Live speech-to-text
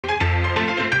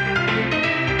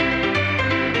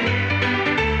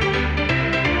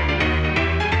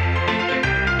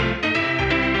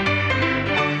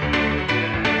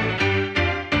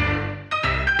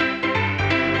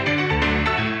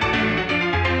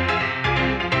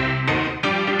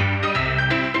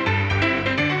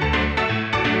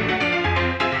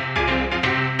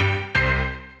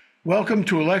Welcome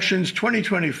to Elections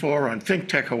 2024 on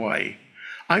ThinkTech Hawaii.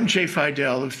 I'm Jay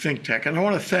Fidell of ThinkTech, and I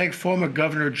want to thank former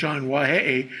Governor John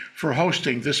Waihe'e for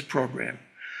hosting this program.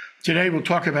 Today, we'll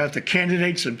talk about the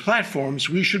candidates and platforms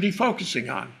we should be focusing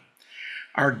on.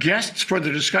 Our guests for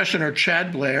the discussion are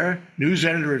Chad Blair, news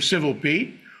editor of Civil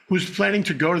Beat, who's planning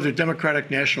to go to the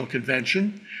Democratic National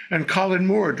Convention, and Colin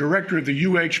Moore, director of the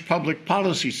UH Public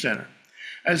Policy Center.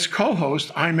 As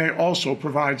co-host, I may also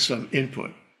provide some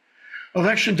input.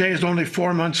 Election day is only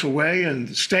 4 months away, and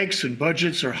the stakes and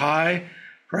budgets are high,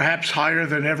 perhaps higher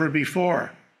than ever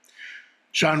before.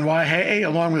 John Waihe'e,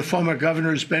 along with former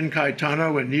governors Ben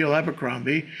Cayetano and Neil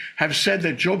Abercrombie, have said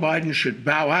that Joe Biden should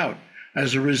bow out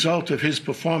as a result of his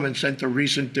performance at the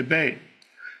recent debate.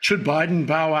 Should Biden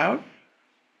bow out?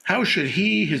 How should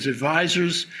he, his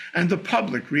advisors, and the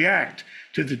public react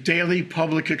to the daily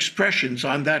public expressions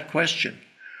on that question?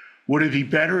 Would it be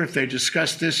better if they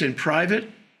discussed this in private?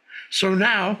 So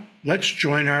now, let's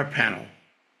join our panel.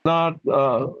 Not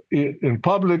in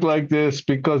public like this,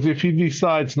 because if he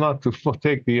decides not to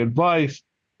take the advice,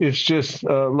 it's just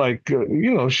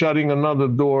shutting another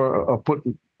door, put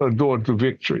a door to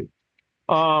victory.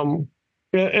 And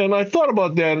I thought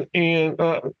about that, and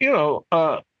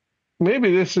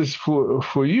maybe this is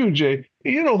for you, Jay.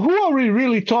 Who are we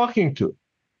really talking to?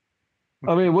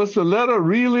 I mean, was the letter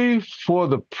really for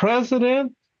the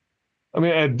president? I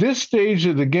mean, at this stage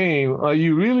of the game, are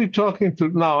you really talking to?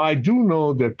 Now, I do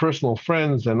know that personal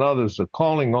friends and others are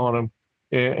calling on him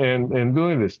and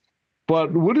doing this.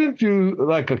 But wouldn't you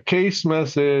like a case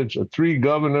message, a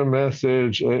three-governor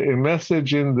message, a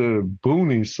message in the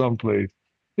boonies someplace?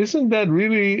 Isn't that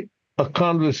really a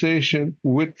conversation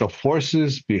with the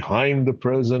forces behind the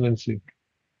presidency,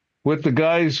 with the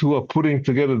guys who are putting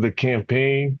together the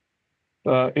campaign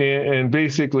and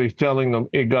basically telling them,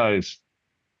 hey, guys,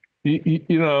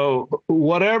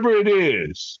 whatever it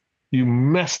is, you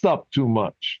messed up too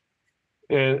much,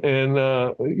 and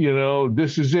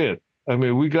this is it. I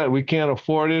mean, we can't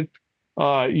afford it.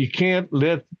 You can't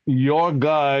let your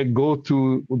guy go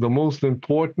to the most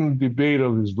important debate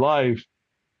of his life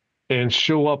and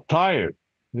show up tired.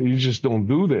 You just don't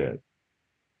do that.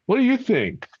 What do you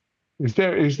think? Is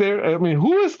there? I mean,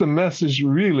 who is the message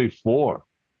really for?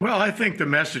 Well, I think the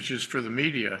message is for the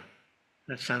media.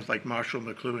 That sounds like Marshall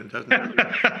McLuhan, doesn't it?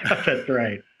 That's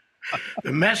right.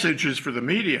 The message is for the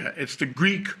media. It's the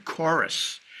Greek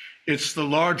chorus. It's the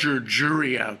larger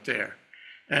jury out there.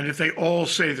 And if they all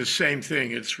say the same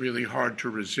thing, it's really hard to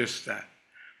resist that.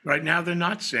 Right now, they're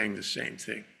not saying the same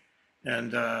thing.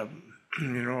 And, a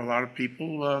lot of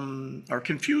people are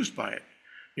confused by it.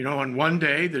 On one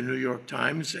day, the New York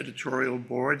Times editorial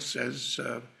board says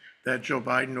that Joe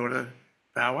Biden ought to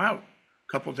bow out.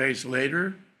 A couple days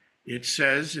later, it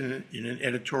says in an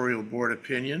editorial board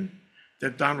opinion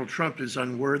that Donald Trump is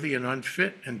unworthy and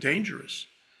unfit and dangerous.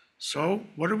 So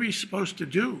what are we supposed to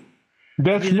do?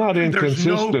 That's not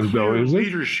inconsistent, there's no though, is it?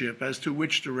 Leadership as to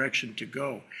which direction to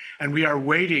go. And we are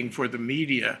waiting for the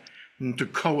media to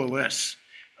coalesce.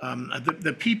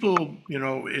 The people,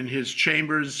 in his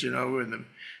chambers, and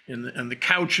the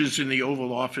couches in the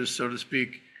Oval Office, so to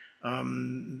speak,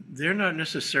 they're not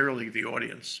necessarily the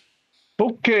audience.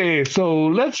 Okay, so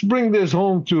let's bring this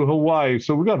home to Hawaii.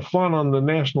 So we got fun on the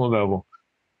national level.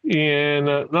 And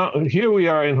now here we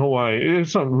are in Hawaii.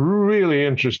 There's some really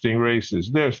interesting races.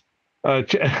 There's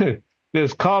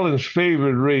Colin's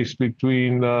favorite race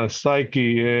between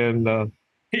Psyche and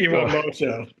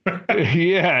Iwamoto.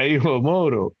 Yeah,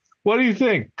 Iwamoto. What do you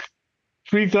think?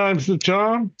 3 times the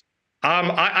charm?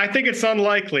 I think it's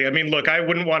unlikely. I mean, look, I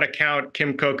wouldn't want to count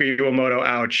Kim Koka Iwamoto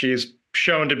out. She's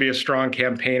shown to be a strong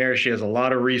campaigner. She has a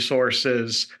lot of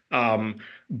resources,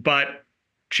 but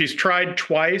she's tried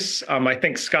twice. I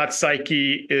think Scott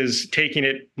Psyche is taking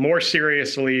it more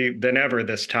seriously than ever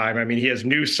this time. I mean, he has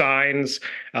new signs.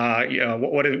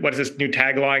 What is this new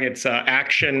tagline? It's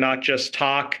action, not just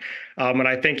talk. And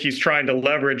I think he's trying to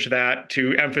leverage that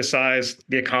to emphasize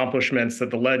the accomplishments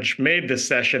that the Ledge made this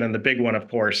session. And the big one, of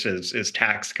course, is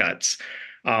tax cuts.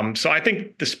 So I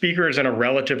think the speaker is in a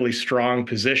relatively strong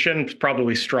position,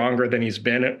 probably stronger than he's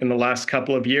been in the last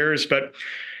couple of years. But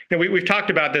we've talked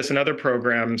about this in other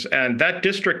programs, and that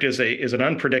district is an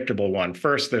unpredictable one.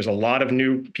 First, there's a lot of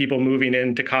new people moving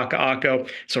into Kaka'ako.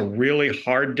 It's a really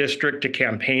hard district to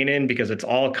campaign in because it's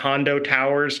all condo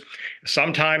towers.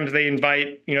 Sometimes they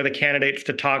invite the candidates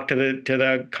to talk to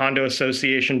the condo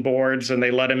association boards, and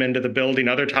they let them into the building.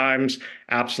 Other times,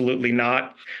 absolutely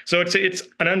not. So it's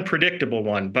an unpredictable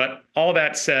one. But all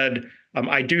that said,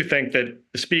 I do think that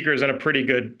the speaker is in a pretty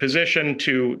good position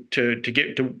to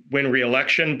win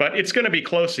re-election, but it's going to be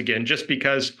close again, just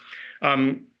because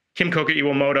Kim Koka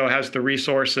Iwamoto has the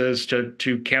resources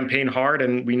to campaign hard,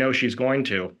 and we know she's going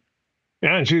to.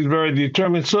 And she's very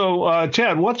determined. So,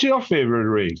 Chad, what's your favorite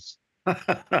race?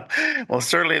 Well,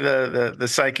 certainly the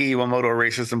Psyche Iwamoto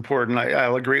race is important.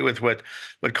 I'll agree with what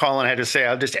Colin had to say.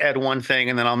 I'll just add one thing,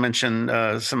 and then I'll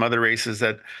mention some other races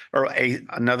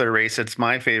another race that's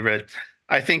my favorite.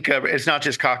 I think it's not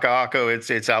just Kaka'ako,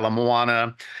 it's Ala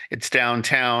Moana, it's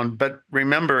downtown. But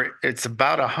remember, it's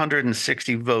about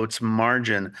 160 votes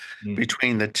margin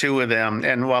between the two of them.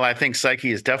 And while I think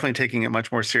Psyche is definitely taking it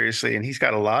much more seriously, and he's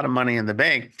got a lot of money in the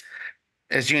bank,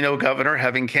 as you know, Governor,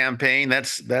 having campaigned,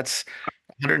 that's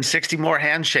 160 more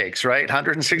handshakes, right?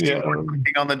 160 more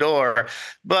knocking on the door.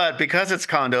 But because it's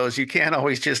condos, you can't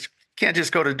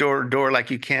just go to door to door like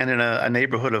you can in a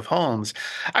neighborhood of homes.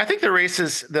 I think the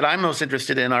races that I'm most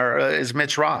interested in is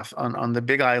Mitch Roth on the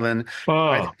Big Island.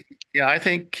 I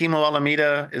think Kimo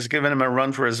Alameda is giving him a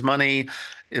run for his money.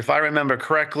 If I remember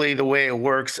correctly, the way it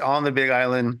works on the Big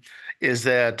Island is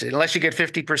that unless you get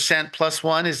 50% plus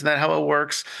one, isn't that how it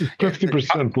works?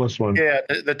 50% plus one. Yeah,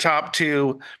 the top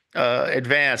two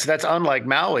advance. That's unlike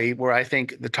Maui, where I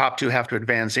think the top two have to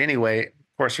advance anyway.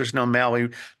 Of course, there's no Maui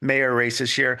mayor race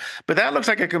this year, but that looks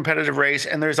like a competitive race.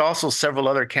 And there's also several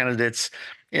other candidates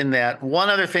in that. One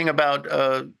other thing about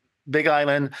Big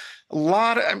Island,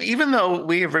 even though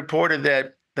we have reported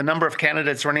that the number of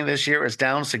candidates running this year is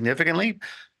down significantly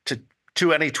to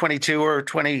 2022 or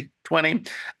 2020,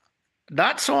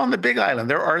 not so on the Big Island.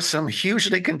 There are some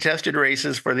hugely contested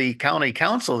races for the county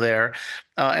council there,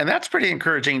 and that's pretty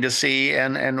encouraging to see.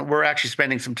 And we're actually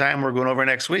spending some time. We're going over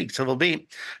next week, so we'll be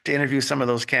to interview some of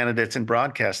those candidates and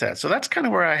broadcast that. So that's kind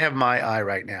of where I have my eye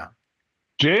right now.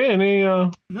 Jay, any?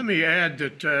 Let me add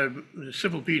that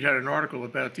Civil Beat had an article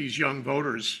about these young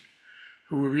voters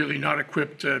who were really not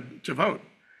equipped to vote.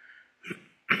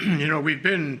 You know, we've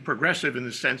been progressive in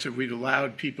the sense that we've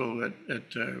allowed people at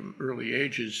early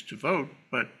ages to vote,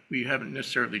 but we haven't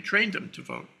necessarily trained them to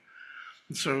vote.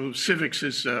 And so civics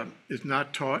is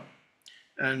not taught,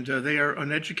 and they are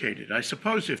uneducated. I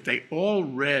suppose if they all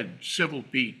read Civil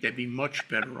Beat, they'd be much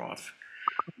better off.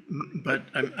 But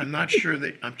I'm not sure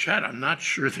I'm not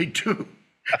sure they do.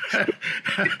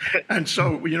 And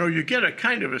so, you know, you get a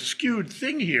kind of a skewed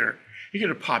thing here. You get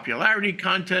a popularity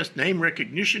contest, name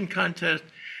recognition contest,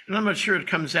 and I'm not sure it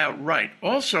comes out right.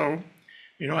 Also,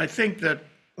 you know, I think that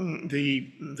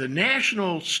the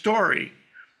national story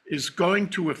is going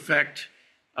to affect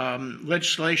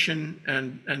legislation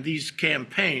and these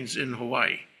campaigns in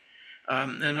Hawaii.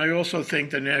 And I also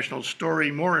think the national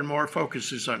story more and more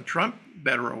focuses on Trump,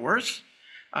 better or worse.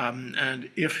 And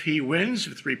if he wins,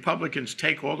 if the Republicans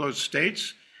take all those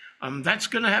states, that's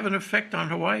going to have an effect on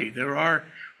Hawaii. There are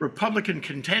Republican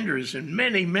contenders in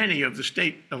many, many of the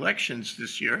state elections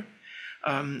this year.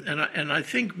 And I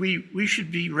think we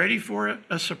should be ready for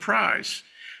a surprise,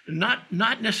 not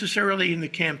necessarily in the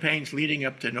campaigns leading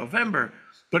up to November,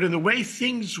 but in the way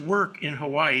things work in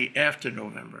Hawaii after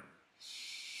November.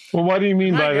 Well, what do you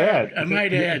mean by that? I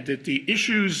might add that the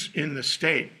issues in the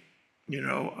state, you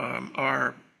know,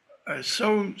 are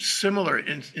so similar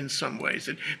in some ways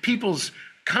that people's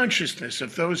consciousness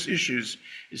of those issues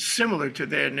is similar to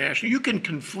their national. You can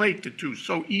conflate the two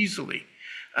so easily,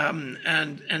 and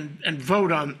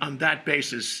vote on that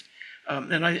basis.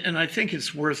 And I think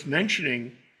it's worth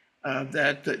mentioning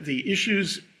that the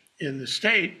issues in the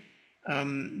state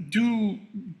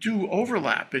do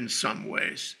overlap in some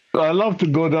ways. I love to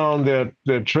go down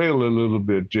that trail a little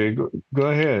bit, Jay. Go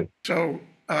ahead. So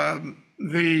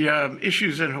the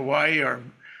issues in Hawaii are,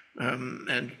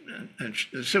 and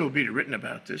the Civil Beat had written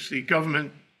about this, the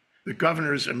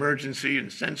governor's emergency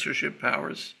and censorship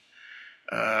powers.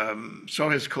 So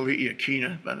has Kali'i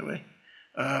Akina, by the way.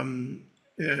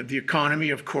 The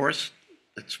economy, of course,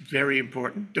 that's very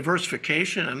important.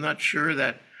 Diversification, I'm not sure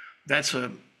that that's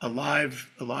a live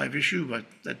issue, but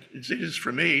it is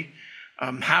for me.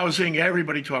 Housing,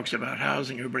 everybody talks about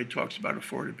housing. Everybody talks about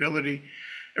affordability.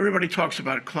 Everybody talks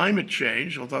about climate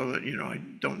change, although, you know, I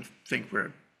don't think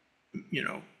we're, you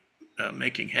know,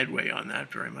 making headway on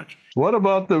that very much. What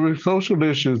about the social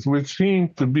issues, which seem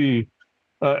to be,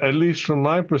 at least from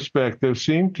my perspective,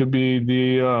 seem to be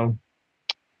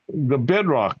the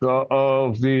bedrock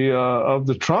of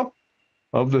the Trump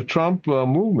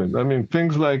movement? I mean,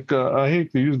 things like I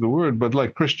hate to use the word, but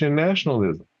like Christian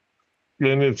nationalism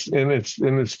in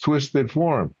its twisted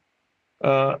form,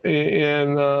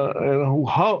 and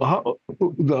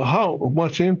how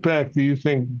much impact do you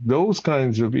think those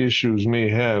kinds of issues may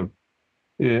have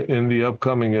in the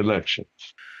upcoming elections?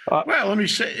 Well, let me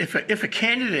say, if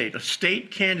a state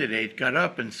candidate got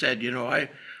up and said, you know,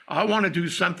 I want to do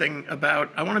something about,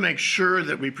 I want to make sure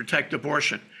that we protect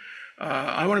abortion.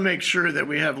 I want to make sure that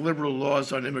we have liberal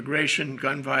laws on immigration,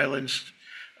 gun violence.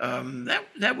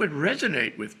 That would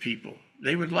resonate with people.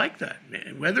 They would like that.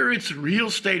 Whether it's a real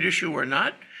state issue or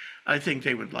not, I think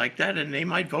they would like that, and they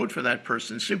might vote for that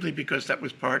person simply because that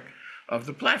was part of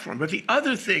the platform. But the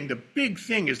other thing, the big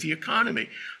thing, is the economy.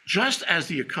 Just as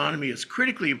the economy is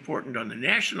critically important on the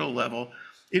national level,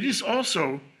 it is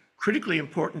also critically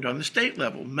important on the state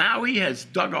level. Maui has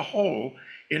dug a hole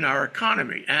in our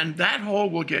economy, and that hole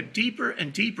will get deeper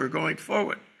and deeper going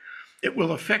forward. It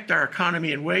will affect our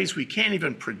economy in ways we can't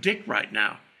even predict right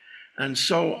now. And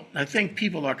so I think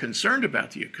people are concerned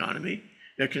about the economy.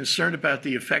 They're concerned about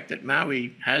the effect that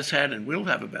Maui has had and will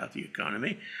have about the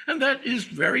economy. And that is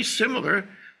very similar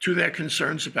to their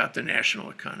concerns about the national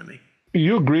economy.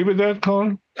 You agree with that,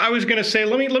 Colin? I was going to say,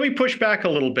 let me push back a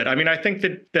little bit. I mean, I think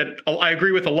that I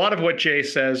agree with a lot of what Jay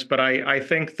says, but I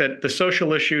think that the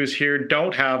social issues here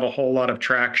don't have a whole lot of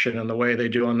traction in the way they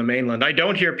do on the mainland. I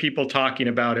don't hear people talking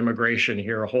about immigration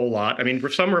here a whole lot. I mean, for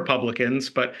some Republicans,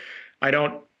 but I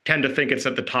don't tend to think it's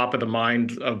at the top of the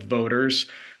mind of voters.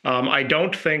 I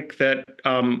don't think that,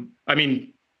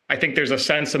 I think there's a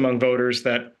sense among voters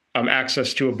that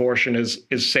access to abortion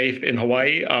is safe in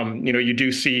Hawaii. You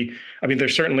do see, there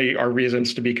certainly are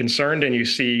reasons to be concerned, and you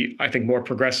see, I think, more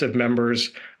progressive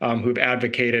members who've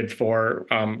advocated for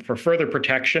further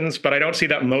protections, but I don't see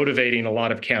that motivating a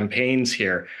lot of campaigns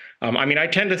here. I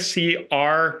tend to see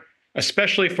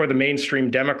especially for the mainstream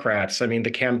Democrats,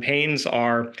 the campaigns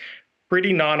are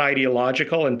pretty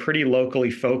non-ideological and pretty locally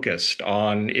focused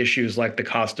on issues like the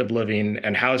cost of living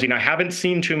and housing. I haven't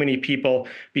seen too many people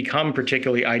become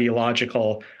particularly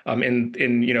ideological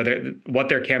in what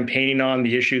they're campaigning on,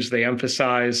 the issues they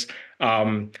emphasize,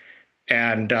 and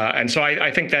so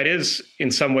I think that is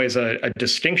in some ways a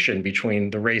distinction between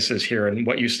the races here and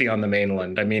what you see on the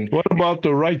mainland. What about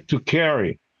the right to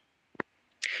carry?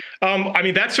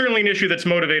 That's certainly an issue that's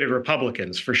motivated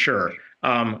Republicans for sure.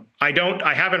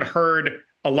 I haven't heard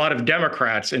a lot of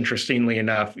Democrats, interestingly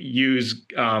enough, use,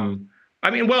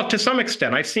 to some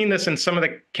extent, I've seen this in some of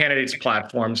the candidates'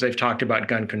 platforms. They've talked about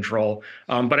gun control,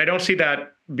 but I don't see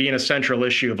that being a central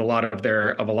issue of a lot of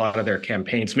their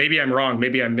campaigns. Maybe I'm wrong.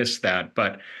 Maybe I missed that,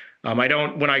 but I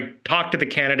don't. When I talk to the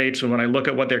candidates and when I look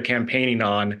at what they're campaigning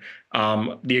on,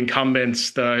 the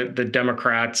incumbents, the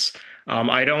Democrats,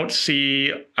 I don't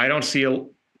see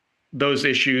those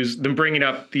issues, them bringing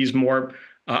up these more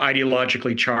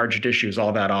ideologically charged issues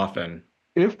all that often.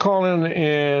 If Colin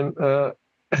and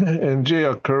Jay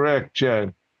are correct,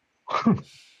 Chad,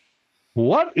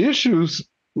 what issues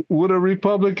would a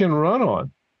Republican run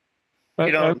on?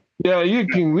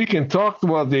 We can talk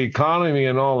about the economy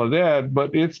and all of that,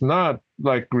 but it's not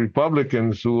like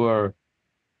Republicans who are,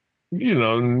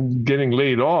 getting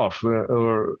laid off.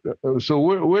 So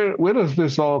where does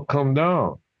this all come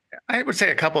down? I would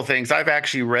say a couple of things. I've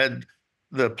actually read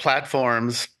the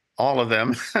platforms, all of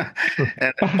them,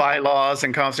 and bylaws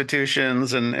and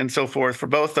constitutions and so forth for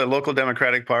both the local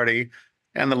Democratic Party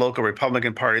and the local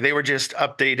Republican Party. They were just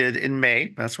updated in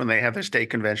May. That's when they have their state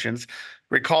conventions.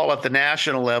 Recall at the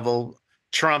national level,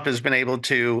 Trump has been able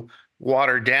to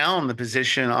water down the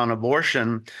position on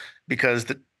abortion because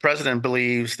the president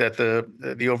believes that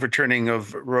the overturning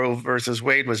of Roe versus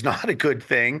Wade was not a good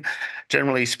thing,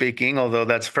 generally speaking, although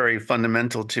that's very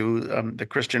fundamental to the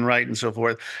Christian right and so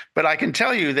forth. But I can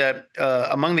tell you that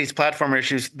among these platform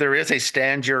issues, there is a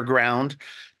stand your ground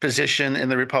position in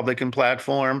the Republican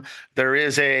platform. There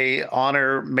is a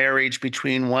honor marriage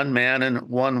between one man and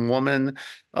one woman.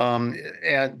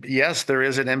 And yes, there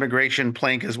is an immigration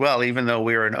plank as well, even though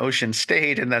we're an ocean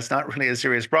state and that's not really a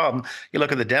serious problem. You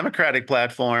look at the Democratic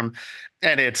platform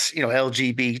and it's,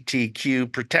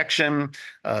 LGBTQ protection,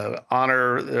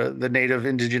 honor the native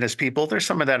indigenous people. There's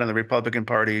some of that in the Republican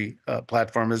Party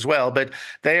platform as well, but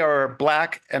they are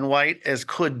black and white as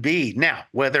could be. Now,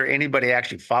 whether anybody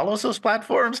actually follows those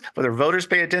platforms, whether voters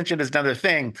pay attention is another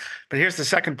thing. But here's the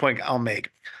second point I'll make.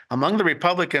 Among the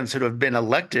Republicans who have been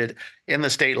elected in the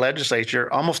state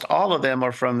legislature, almost all of them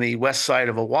are from the west side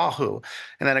of Oahu.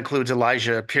 And that includes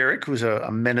Elijah Pierick, who's a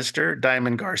minister,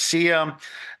 Diamond Garcia,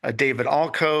 David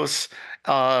Alkos.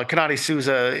 Kanani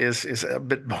Souza is a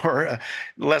bit more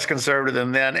less conservative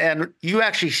than that. And you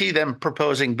actually see them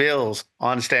proposing bills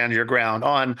on Stand Your Ground,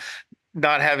 on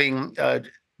not having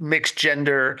mixed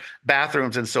gender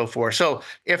bathrooms and so forth. So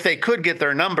if they could get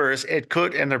their numbers, it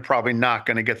could, and they're probably not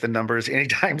going to get the numbers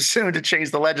anytime soon to change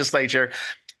the legislature.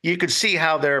 You could see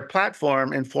how their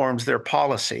platform informs their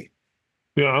policy.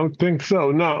 Yeah, I think so.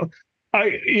 Now,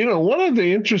 one of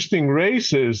the interesting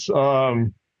races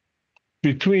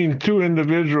between two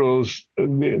individuals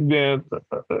that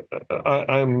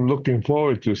I'm looking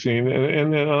forward to seeing.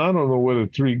 And I don't know whether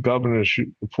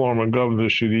former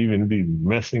governors should even be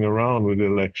messing around with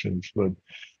elections. But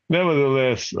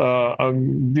nevertheless, a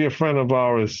dear friend of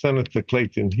ours, Senator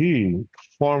Clayton Heath,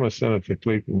 former Senator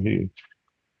Clayton Heath,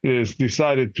 is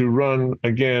decided to run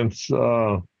against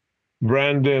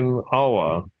Brandon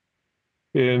Auer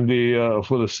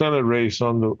for the Senate race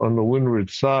on the Windward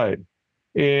side.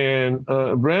 And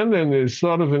Brandon is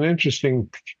sort of an interesting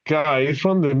guy. He's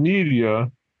from the media.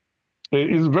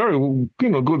 He's very,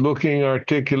 good-looking,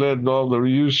 articulate, and all the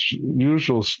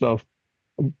usual stuff.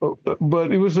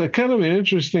 But he was a kind of an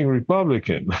interesting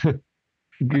Republican,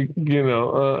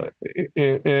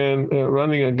 and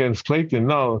running against Clayton.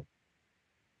 Now,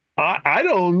 I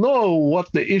don't know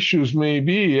what the issues may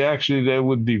be actually that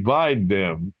would divide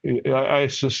them. I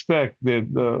suspect that.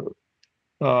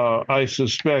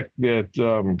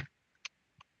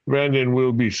 Brandon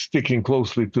will be sticking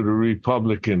closely to the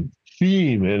Republican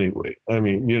theme anyway. I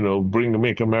mean,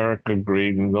 make America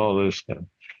great and all this kind.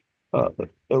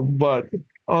 But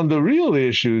on the real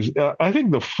issues, I think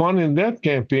the fun in that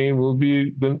campaign will be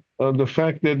the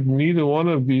fact that neither one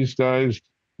of these guys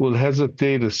will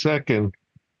hesitate a second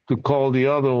to call the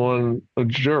other one a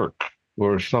jerk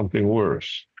or something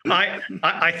worse.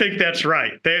 I think that's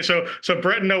right. So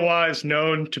Brenton Noah is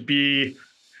known to be,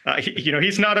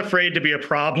 he's not afraid to be a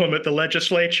problem at the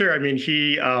legislature. I mean,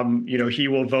 he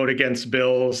will vote against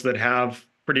bills that have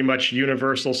pretty much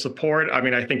universal support. I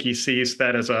mean, I think he sees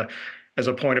that as a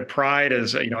point of pride,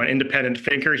 as an independent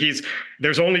thinker.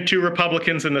 There's only two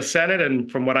Republicans in the Senate,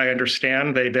 and from what I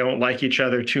understand, they don't like each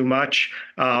other too much.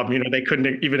 They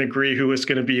couldn't even agree who was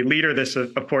going to be leader. This,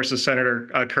 of course, is Senator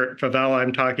Kurt Fidell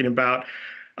I'm talking about.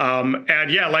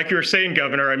 And yeah, like you were saying,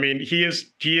 Governor, I mean, he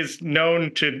is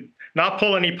known to not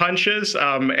pull any punches,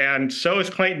 and so is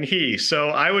Clayton Heath.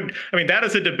 So that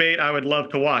is a debate I would love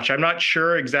to watch. I'm not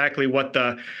sure exactly what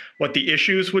the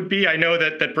issues would be. I know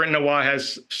that Brenton Noah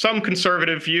has some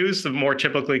conservative views, the more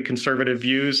typically conservative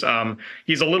views.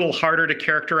 He's a little harder to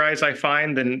characterize, I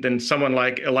find, than someone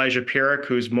like Elijah Pierrick,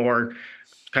 who's more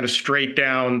kind of straight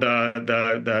down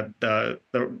the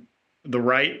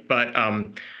right.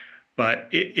 But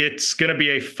it's going to be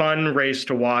a fun race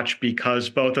to watch because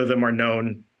both of them are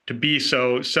known to be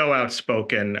so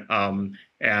outspoken,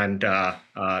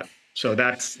 so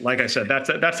that's, like I said, that's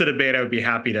a debate I would be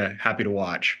happy to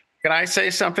watch. Can I say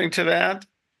something to that?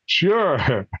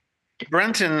 Sure.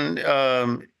 Brenton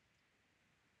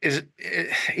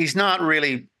he's not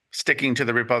really sticking to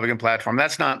the Republican platform.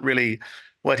 That's not really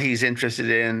what he's interested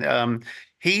in.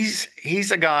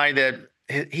 He's a guy that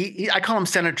I call him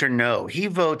Senator No. He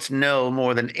votes no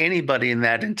more than anybody in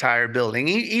that entire building.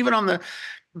 Even on the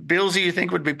bills that you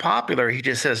think would be popular, he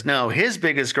just says no. His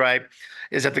biggest gripe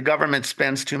is that the government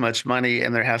spends too much money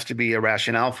and there has to be a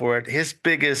rationale for it. His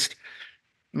biggest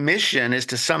mission is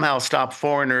to somehow stop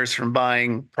foreigners from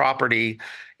buying property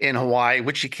in Hawaii,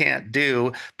 which you can't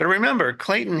do. But remember,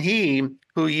 Clayton Heath,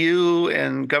 who you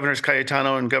and Governors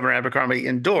Cayetano and Governor Abercrombie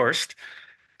endorsed,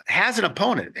 has an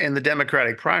opponent in the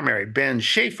Democratic primary, Ben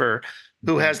Schaefer,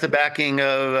 who has the backing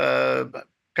of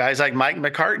guys like Mike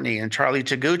McCartney and Charlie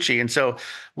Taguchi. And so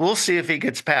we'll see if he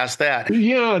gets past that.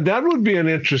 Yeah, that would be an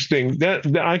interesting,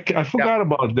 I forgot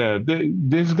about that.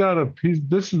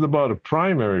 This is about a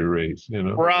primary race,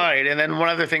 Right. And then one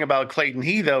other thing about Clayton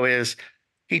Heath, though, is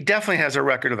he definitely has a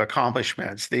record of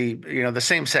accomplishments. The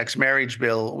same-sex marriage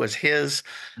bill was his,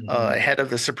 head of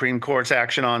the Supreme Court's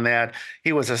action on that.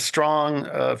 He was a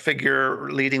strong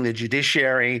figure leading the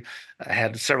judiciary,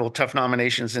 had several tough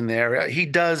nominations in there. He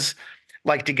does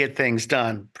like to get things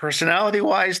done.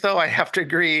 Personality-wise, though, I have to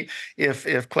agree,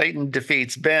 if Clayton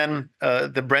defeats Ben,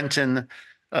 the Brenton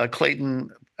Clayton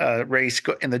race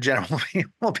in the general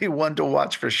will be one to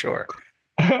watch for sure.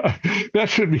 That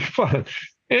should be fun.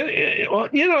 And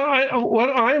what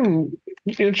I'm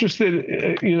interested,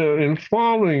 in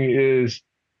following is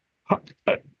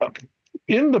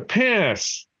in the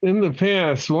past,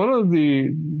 one of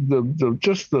the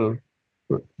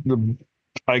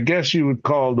I guess you would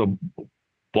call the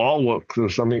bulwarks or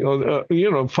something,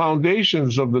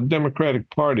 foundations of the Democratic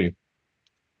Party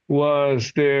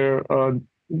was their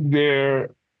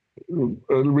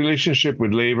relationship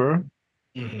with labor,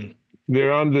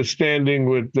 their understanding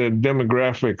with the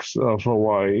demographics of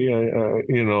Hawaii,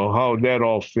 how that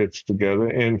all fits together,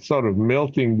 and sort of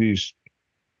melting these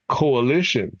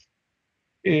coalitions.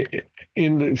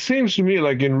 It seems to me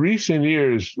like in recent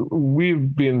years,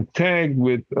 we've been tagged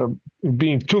with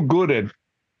being too good at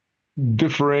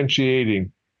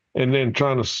differentiating and then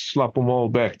trying to slap them all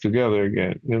back together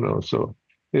again, So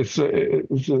That's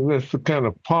the kind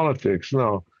of politics.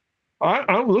 Now,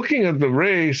 I'm looking at the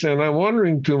race and I'm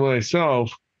wondering to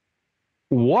myself,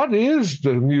 what is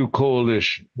the new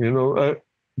coalition? The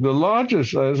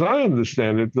largest, as I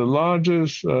understand it, the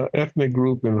largest ethnic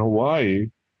group in Hawaii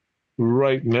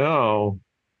right now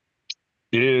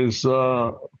is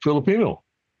Filipino.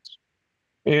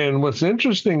 And what's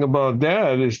interesting about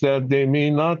that is that they may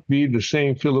not be the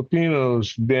same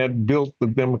Filipinos that built the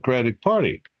Democratic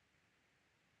Party.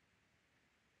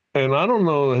 And I don't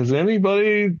know, has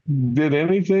anybody did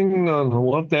anything on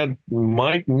what that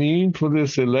might mean for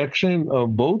this election,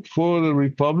 both for the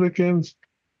Republicans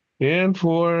and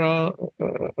for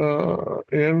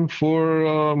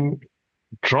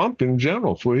Trump in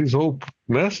general, for his whole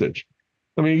message?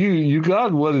 I mean, you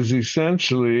got what is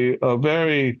essentially a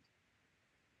very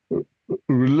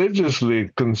religiously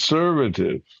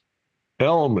conservative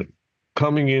element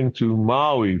coming into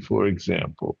Maui, for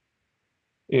example,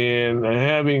 and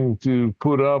having to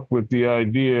put up with the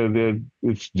idea that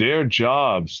it's their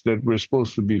jobs that we're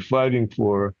supposed to be fighting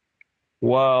for,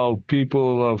 while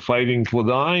people are fighting for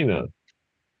the Aina.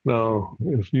 Now,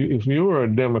 if you were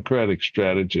a Democratic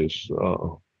strategist,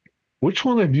 which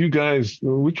one of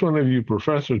you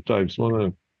professor types want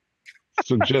to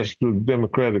suggest to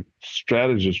Democratic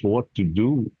strategists what to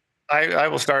do? I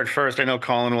will start first. I know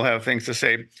Colin will have things to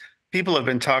say. People have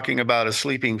been talking about a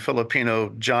sleeping Filipino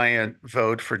giant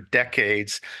vote for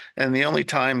decades. And the only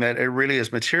time that it really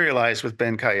has materialized with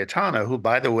Ben Cayetano, who,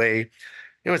 by the way,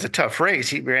 it was a tough race.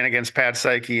 He ran against Pat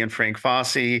Saiki and Frank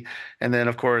Fossey. And then,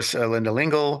 of course, Linda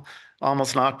Lingle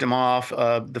almost knocked him off.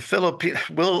 Will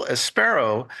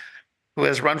Espero, who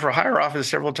has run for higher office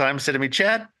several times, said to me,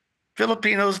 Chad,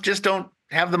 Filipinos just don't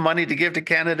have the money to give to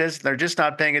candidates. They're just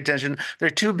not paying attention. They're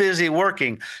too busy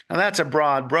working. Now, that's a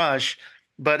broad brush.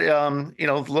 But,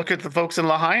 look at the folks in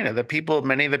Lahaina.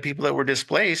 Many of the people that were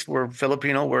displaced were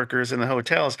Filipino workers in the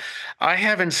hotels. I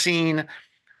haven't seen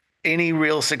any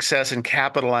real success in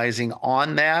capitalizing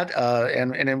on that.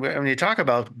 And when you talk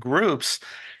about groups,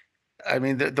 I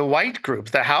mean, the white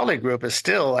group, the Haole group is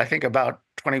still, I think, about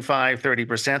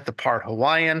 25-30%, the part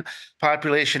Hawaiian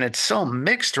population. It's so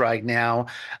mixed right now.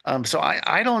 So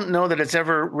I don't know that it's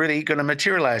ever really going to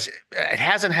materialize. It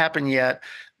hasn't happened yet.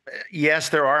 Yes,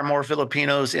 there are more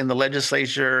Filipinos in the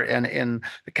legislature and in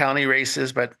the county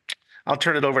races, but I'll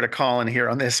turn it over to Colin here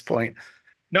on this point.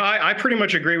 No, I pretty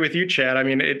much agree with you, Chad. I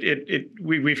mean,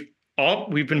 we've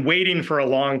been waiting for a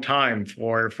long time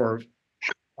for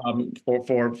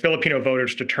Filipino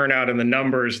voters to turn out in the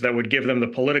numbers that would give them the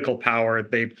political power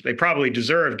they probably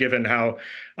deserve, given how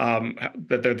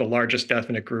that they're the largest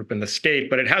ethnic group in the state.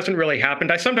 But it hasn't really happened.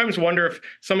 I sometimes wonder if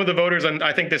some of the voters, and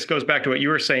I think this goes back to what you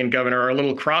were saying, Governor, are a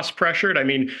little cross-pressured. I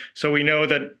mean, so we know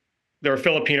that there are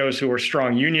Filipinos who are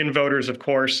strong union voters, of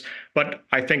course, but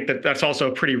I think that that's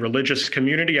also a pretty religious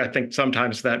community. I think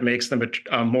sometimes that makes them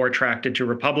more attracted to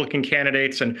Republican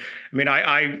candidates. And I mean,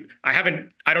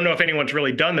 I don't know if anyone's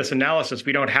really done this analysis.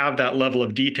 We don't have that level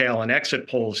of detail in exit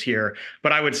polls here,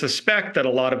 but I would suspect that a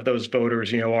lot of those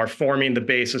voters, are forming the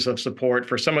basis of support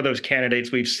for some of those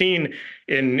candidates we've seen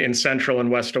in Central and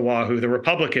West Oahu, the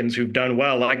Republicans who've done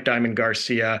well, like Diamond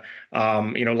Garcia,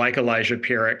 like Elijah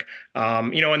Pierik,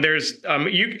 and there's,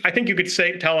 I think you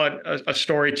could tell a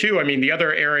story too. I mean, the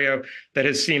other area that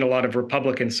has seen a lot of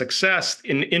Republican success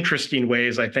in interesting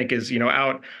ways, I think, is,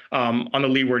 out on the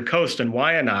Leeward Coast in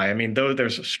Waihe'e. I mean, though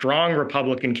there's strong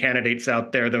Republican candidates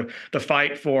out there, the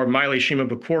fight for Miley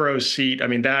Shimabukuro's seat, I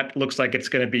mean, that looks like it's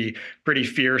going to be pretty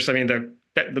fierce. I mean, the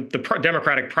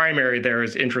Democratic primary there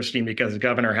is interesting because the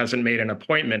governor hasn't made an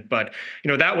appointment. But,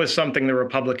 that was something the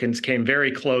Republicans came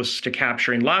very close to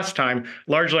capturing last time,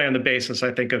 largely on the basis,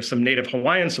 I think, of some Native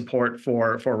Hawaiian support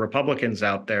for Republicans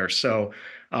out there. So,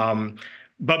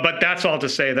 but that's all to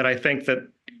say that I think that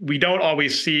we don't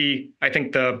always see, I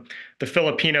think, the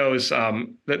Filipinos,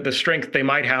 the strength they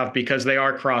might have because they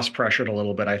are cross-pressured a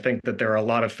little bit. I think that there are a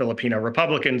lot of Filipino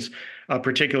Republicans,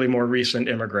 particularly more recent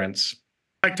immigrants.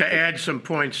 I'd like to add some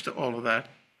points to all of that.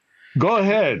 Go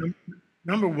ahead.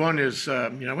 Number one is,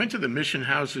 I went to the Mission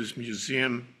Houses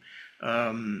Museum,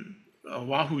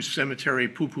 Oahu Cemetery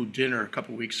Pupu dinner a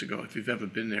couple weeks ago, if you've ever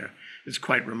been there. It's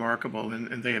quite remarkable.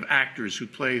 And they have actors who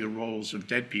play the roles of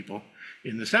dead people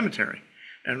in the cemetery.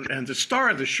 And the star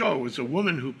of the show was a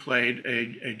woman who played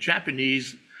a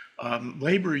Japanese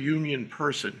labor union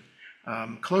person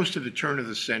close to the turn of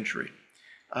the century.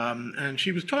 And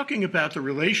she was talking about the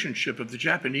relationship of the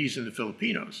Japanese and the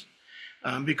Filipinos,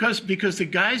 because the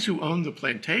guys who owned the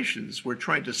plantations were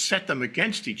trying to set them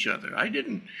against each other. I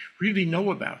didn't really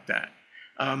know about that.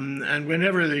 And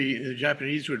whenever the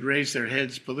Japanese would raise their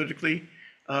heads politically,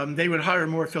 they would hire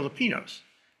more Filipinos.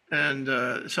 And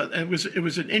so it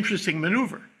was an interesting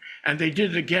maneuver. And they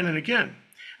did it again and again.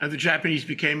 And the Japanese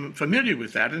became familiar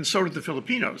with that, and so did the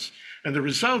Filipinos. And the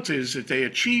result is that they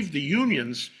achieved the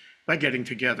unions by getting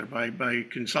together, by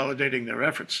consolidating their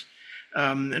efforts.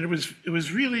 And it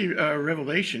was really a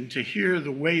revelation to hear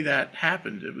the way that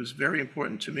happened. It was very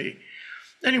important to me.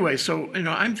 Anyway, so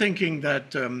I'm thinking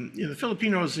that the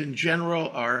Filipinos in general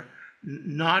are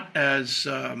not as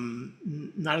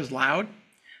loud.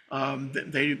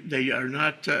 They are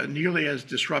not nearly as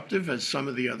disruptive as some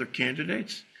of the other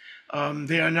candidates.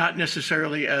 They are not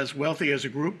necessarily as wealthy as a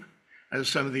group as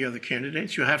some of the other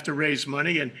candidates. You have to raise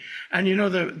money. And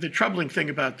the troubling thing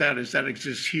about that is that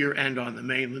exists here and on the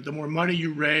mainland. The more money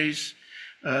you raise,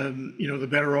 the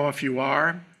better off you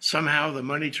are. Somehow the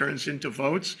money turns into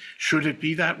votes. Should it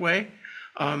be that way?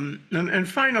 And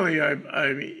finally,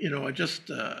 I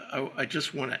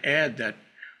just want to add that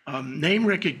name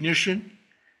recognition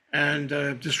and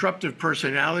disruptive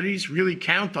personalities really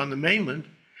count on the mainland.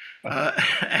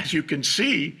 As you can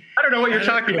see, I don't know what you're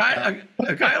talking about.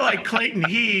 A guy like Clayton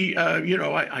He, I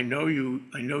know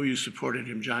you supported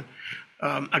him, John.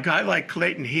 A guy like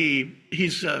Clayton He,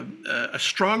 he's a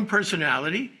strong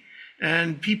personality,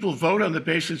 and people vote on the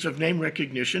basis of name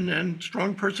recognition and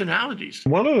strong personalities.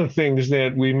 One of the things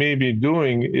that we may be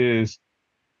doing is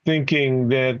thinking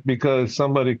that because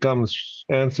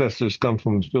ancestors come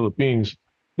from the Philippines,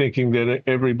 thinking that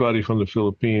everybody from the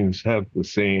Philippines have the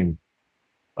same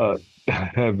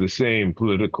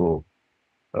political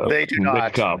they do not.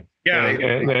 makeup. Yeah,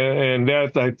 and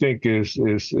that I think is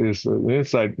an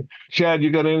insight. Chad,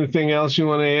 you got anything else you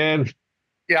want to add?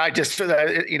 Yeah, I just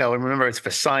remember it's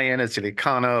Visayan, it's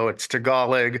Ilocano, it's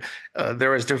Tagalog.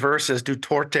 They're as diverse as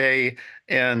Duterte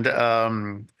and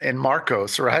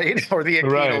Marcos, right? Or the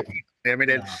Aquino. Right. I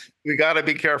mean, we got to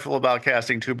be careful about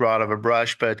casting too broad of a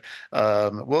brush, but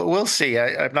we'll see.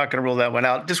 I'm not going to rule that one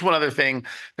out. Just one other thing.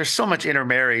 There's so much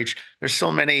intermarriage. There's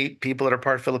so many people that are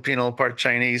part Filipino, part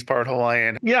Chinese, part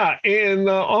Hawaiian. Yeah, and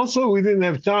also we didn't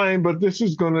have time, but this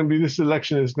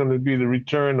election is going to be the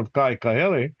return of Kai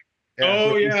Kahele.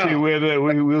 Oh, yeah.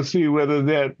 We'll see where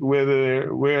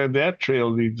that trail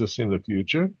leads us in the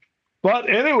future.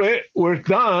 But anyway, we're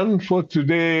done for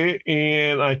today,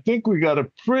 and I think we got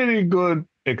a pretty good,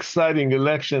 exciting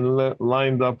election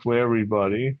lined up for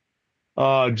everybody.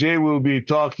 Jay will be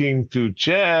talking to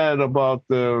Chad about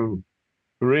the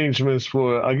arrangements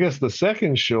for, I guess, the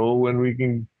second show when we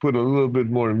can put a little bit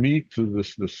more meat to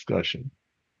this discussion.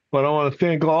 But I want to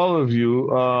thank all of you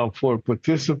for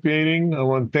participating. I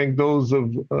want to thank those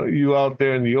of you out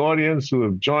there in the audience who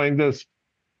have joined us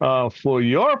for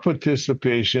your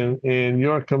participation and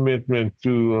your commitment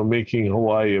to making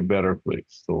Hawaii a better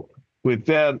place. So with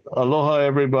that, aloha,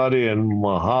 everybody, and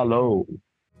mahalo.